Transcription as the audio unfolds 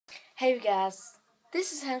Hey guys,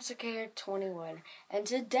 this is hamstercare21, and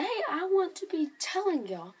today I want to be telling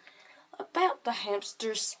y'all about the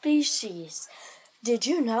hamster species. Did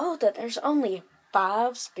you know that there's only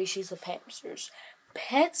 5 species of hamsters?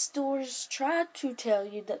 Pet stores try to tell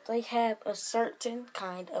you that they have a certain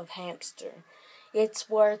kind of hamster. It's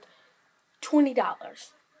worth $20.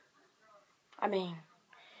 I mean,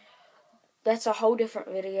 that's a whole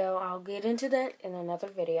different video. I'll get into that in another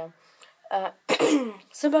video.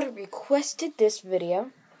 Somebody requested this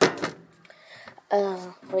video.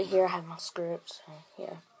 Right here I have my scripts.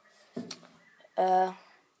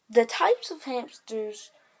 The types of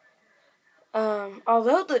hamsters,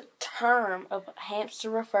 although the term of hamster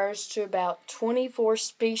refers to about 24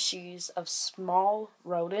 species of small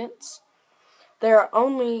rodents, there are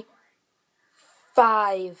only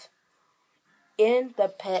 5 in the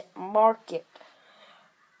pet market.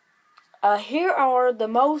 Here are the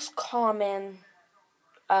most common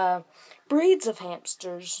breeds of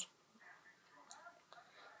hamsters: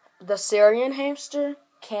 the Syrian hamster,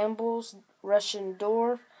 Campbell's Russian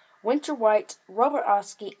dwarf, winter white, rubber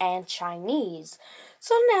Osky, and Chinese.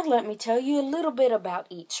 So now let me tell you a little bit about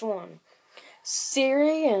each one.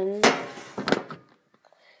 Syrians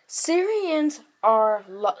are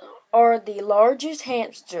the largest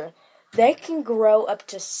hamster. They can grow up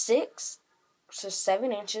to 6 to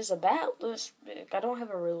 7 inches, about this big. I don't have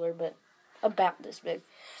a ruler, but about this big.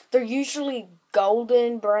 They're usually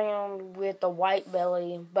golden brown with a white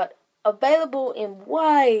belly, but available in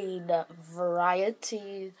wide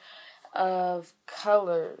variety of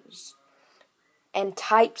colors and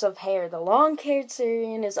types of hair. The long-haired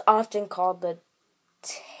Syrian is often called the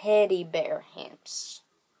teddy bear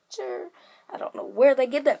hamster. I don't know where they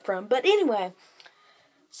get that from, but anyway.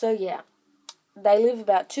 So yeah, they live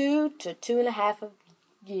about 2 to 2.5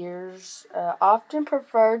 years. Often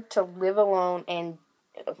preferred to live alone, and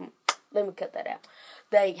let me cut that out.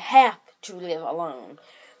 They have to live alone.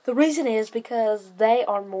 The reason is because they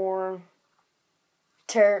are more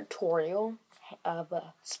territorial of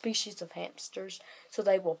a species of hamsters, so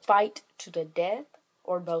they will fight to the death,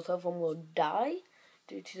 or both of them will die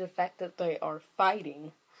due to the fact that they are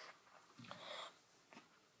fighting.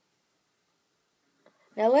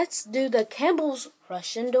 Now let's do the Campbell's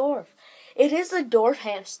Russian dwarf. It is a dwarf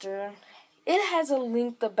hamster. It has a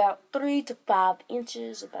length about 3 to 5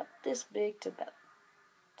 inches, about this big to about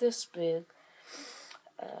this big.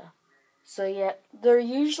 So yeah, they're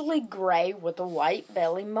usually gray with a white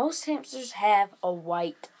belly. Most hamsters have a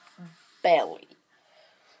white belly.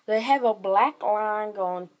 They have a black line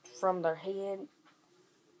going from their head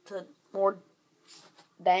to more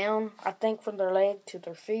down, I think from their leg to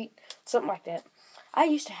their feet, something like that. I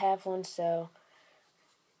used to have one, so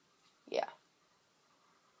yeah.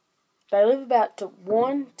 They live about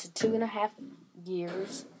 1 to 2.5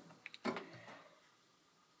 years.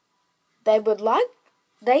 They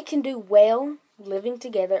can do well living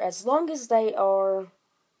together as long as they are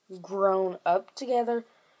grown up together,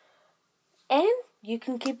 and you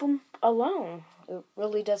can keep them alone. It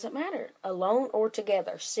really doesn't matter, alone or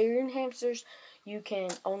together. Syrian hamsters, you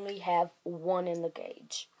can only have one in the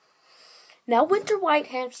cage. Now, winter white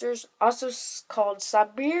hamsters, also called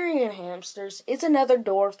Siberian hamsters, is another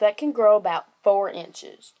dwarf that can grow about 4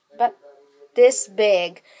 inches, about this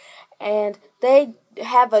big, and they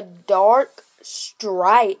have a dark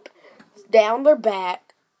stripe down their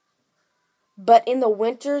back. But in the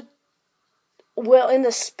winter, in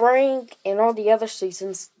the spring and all the other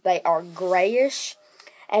seasons, they are grayish.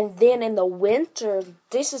 And then in the winter,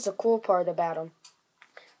 this is the cool part about them,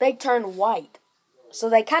 they turn white. So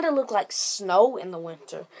they kind of look like snow in the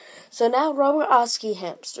winter. So now rubber Osky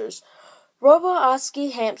hamsters. Rubber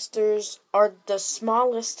Osky hamsters are the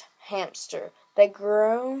smallest hamster. They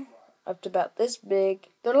grow up to about this big.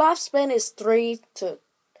 Their lifespan is 3 to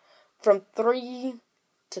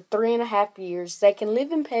 3.5 years. They can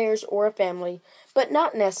live in pairs or a family, but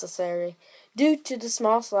not necessary. Due to the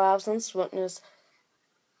small size and swiftness,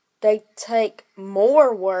 they take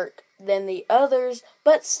more work than the others,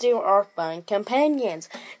 but still are fun companions.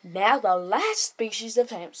 Now, the last species of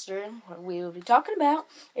hamster we will be talking about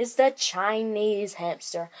is the Chinese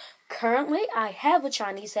hamster. Currently, I have a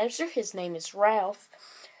Chinese hamster. His name is Ralph.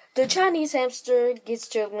 The Chinese hamster gets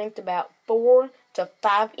to a length about 4 to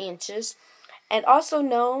 5 inches, and also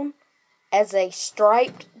known as a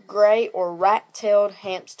striped gray or rat-tailed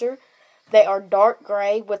hamster. They are dark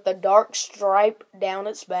gray with a dark stripe down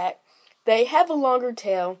its back. They have a longer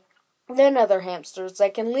tail than other hamsters. They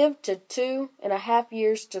can live to 2.5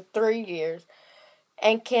 years to 3 years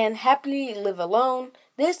and can happily live alone.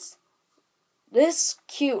 This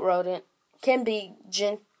cute rodent can be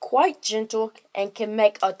quite gentle and can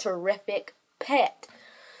make a terrific pet.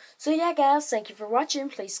 So yeah, guys, thank you for watching.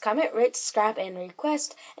 Please comment, rate, subscribe, and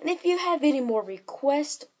request. And if you have any more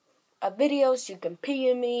requests of videos, you can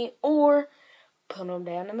PM me or put them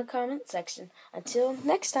down in the comment section. Until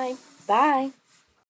next time, bye.